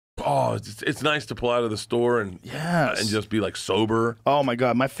Oh, it's nice to pull out of the store and just be like sober. Oh my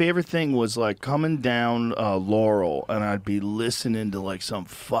God, my favorite thing was like coming down Laurel, and I'd be listening to like some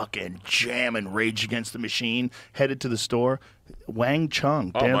fucking jamming Rage Against the Machine, headed to the store. Wang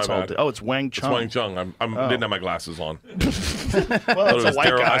Chung dance all day. Oh, it's Wang Chung. It's Wang Chung. I didn't have my glasses on. Well, it's a white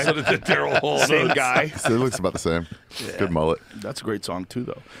guy. I said it's Daryl Hall. Same guy. So it looks about the same. Yeah. Good mullet. That's a great song too,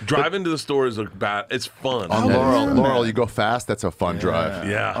 though. Driving to the store is it's fun. On Laurel, you go fast. That's a fun drive.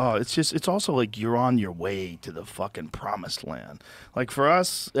 Yeah. Oh, it's also like you're on your way to the fucking promised land. Like for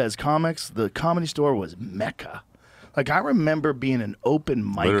us as comics, the Comedy Store was Mecca. Like, I remember being an open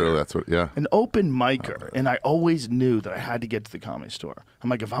micer. Literally, that's what, An open micer. And I always knew that I had to get to the Comedy Store. I'm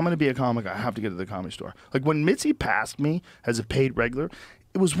like, if I'm going to be a comic, I have to get to the Comedy Store. Like, when Mitzi passed me as a paid regular,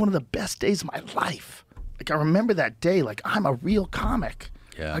 it was one of the best days of my life. Like, I remember that day, like, I'm a real comic.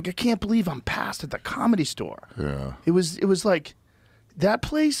 Yeah. Like, I can't believe I'm passed at the Comedy Store. Yeah. It was like, that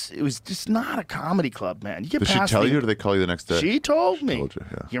place, it was just not a comedy club, man. You get Did she past tell the- you, or did they call you the next day? She told me. Told you,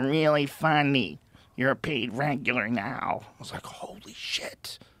 yeah. You're really funny. You're a paid regular now. I was like, holy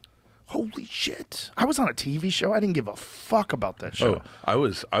shit. Holy shit. I was on a TV show. I didn't give a fuck about that show. Oh,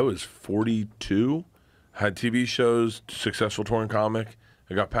 I was 42, had TV shows, successful touring comic.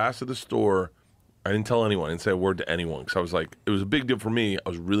 I got passed to the store. I didn't tell anyone. I didn't say a word to anyone because I was like, it was a big deal for me. I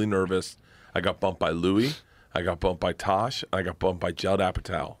was really nervous. I got bumped by Louis. I got bumped by Tosh. I got bumped by Judd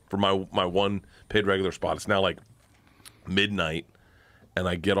Apatow for my one paid regular spot. It's now like midnight. And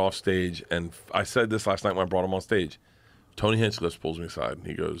I get off stage, and I said this last night when I brought him on stage. Tony Hinchcliffe pulls me aside, and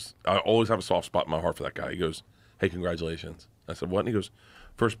he goes, I always have a soft spot in my heart for that guy. He goes, hey, congratulations. I said, what? And he goes,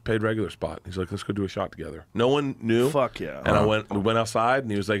 first paid regular spot. He's like, let's go do a shot together. No one knew. Fuck yeah. And we went outside,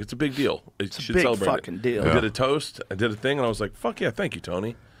 and he was like, it's a big deal. It's a big fucking deal. I did a toast. I did a thing, and I was like, fuck yeah, thank you,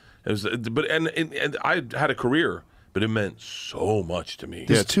 Tony. It was, and I had a career, but it meant so much to me.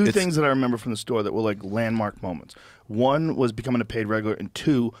 There's two things that I remember from the store that were like landmark moments. One was becoming a paid regular, and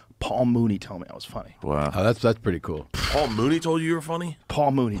two, Paul Mooney telling me I was funny. Wow. Oh, that's pretty cool. Paul Mooney told you were funny?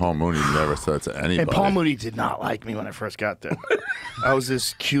 Paul Mooney. Paul Mooney never said it to anybody. And Paul Mooney did not like me when I first got there. I was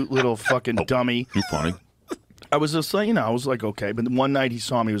this cute little fucking dummy. You funny. I was just like, I was like, okay. But one night he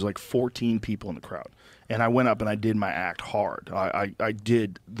saw me, it was like 14 people in the crowd. And I went up and I did my act hard. I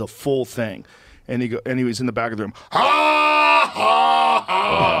did the full thing. And he was in the back of the room. Oh,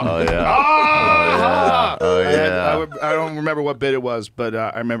 yeah. Oh, yeah. I don't remember what bit it was, but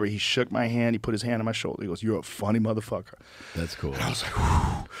I remember he shook my hand. He put his hand on my shoulder. He goes, "You're a funny motherfucker." That's cool. And I was like,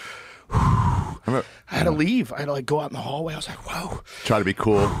 whew. I had to leave. I had to like go out in the hallway. I was like, whoa. Try to be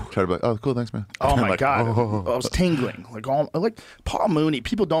cool. Try to be like, oh, cool, thanks, man. Oh my like, God. oh. I was tingling. Like Paul Mooney.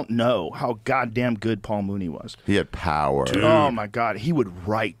 People don't know how goddamn good Paul Mooney was. He had power. Dude. Oh my God. He would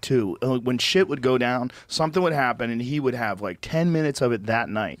write too. When shit would go down, something would happen and he would have like 10 minutes of it that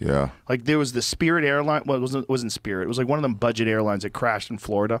night. Yeah. Like there was the Spirit airline. Well, it wasn't Spirit. It was like one of them budget airlines that crashed in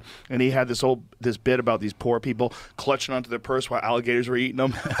Florida. And he had this bit about these poor people clutching onto their purse while alligators were eating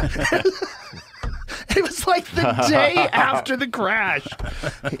them. It was like the day after the crash,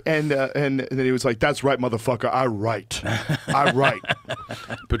 and then he was like, "That's right, motherfucker. I write.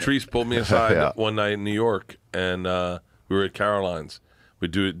 Patrice pulled me aside one night in New York, and we were at Caroline's. We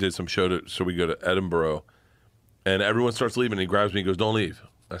did some show, so we go to Edinburgh, and everyone starts leaving. And he grabs me and goes, "Don't leave."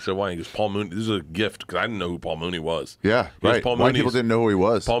 I said, "Why?" He goes, "Paul Mooney. This is a gift because I didn't know who Paul Mooney was." Yeah, He goes, right. Paul White Mooney's- people didn't know who he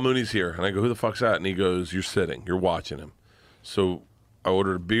was. Paul Mooney's here, and I go, "Who the fuck's that?" And he goes, "You're sitting. You're watching him." So I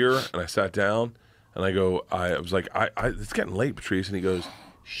ordered a beer and I sat down. And I go, I was like, it's getting late, Patrice. And he goes,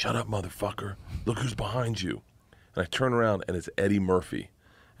 "Shut up, motherfucker. Look who's behind you." And I turn around, and it's Eddie Murphy.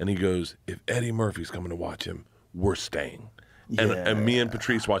 And he goes, "If Eddie Murphy's coming to watch him, we're staying." And me and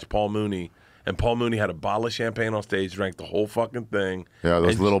Patrice watched Paul Mooney. And Paul Mooney had a bottle of champagne on stage, drank the whole fucking thing. Yeah,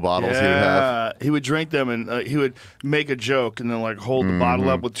 those little bottles he would have. He would drink them, and he would make a joke and then like hold the bottle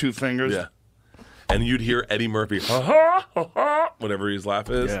up with two fingers. Yeah. And you'd hear Eddie Murphy, ha ha, ha ha, whatever his laugh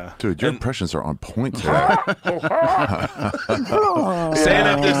is. Yeah. Dude, your impressions are on point today. Say an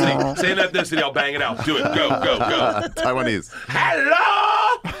ethnicity. Say an ethnicity. I'll bang it out. Do it. Go, go, go. Taiwanese.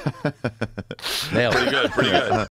 Hello. Nailed it. Pretty good. Pretty good.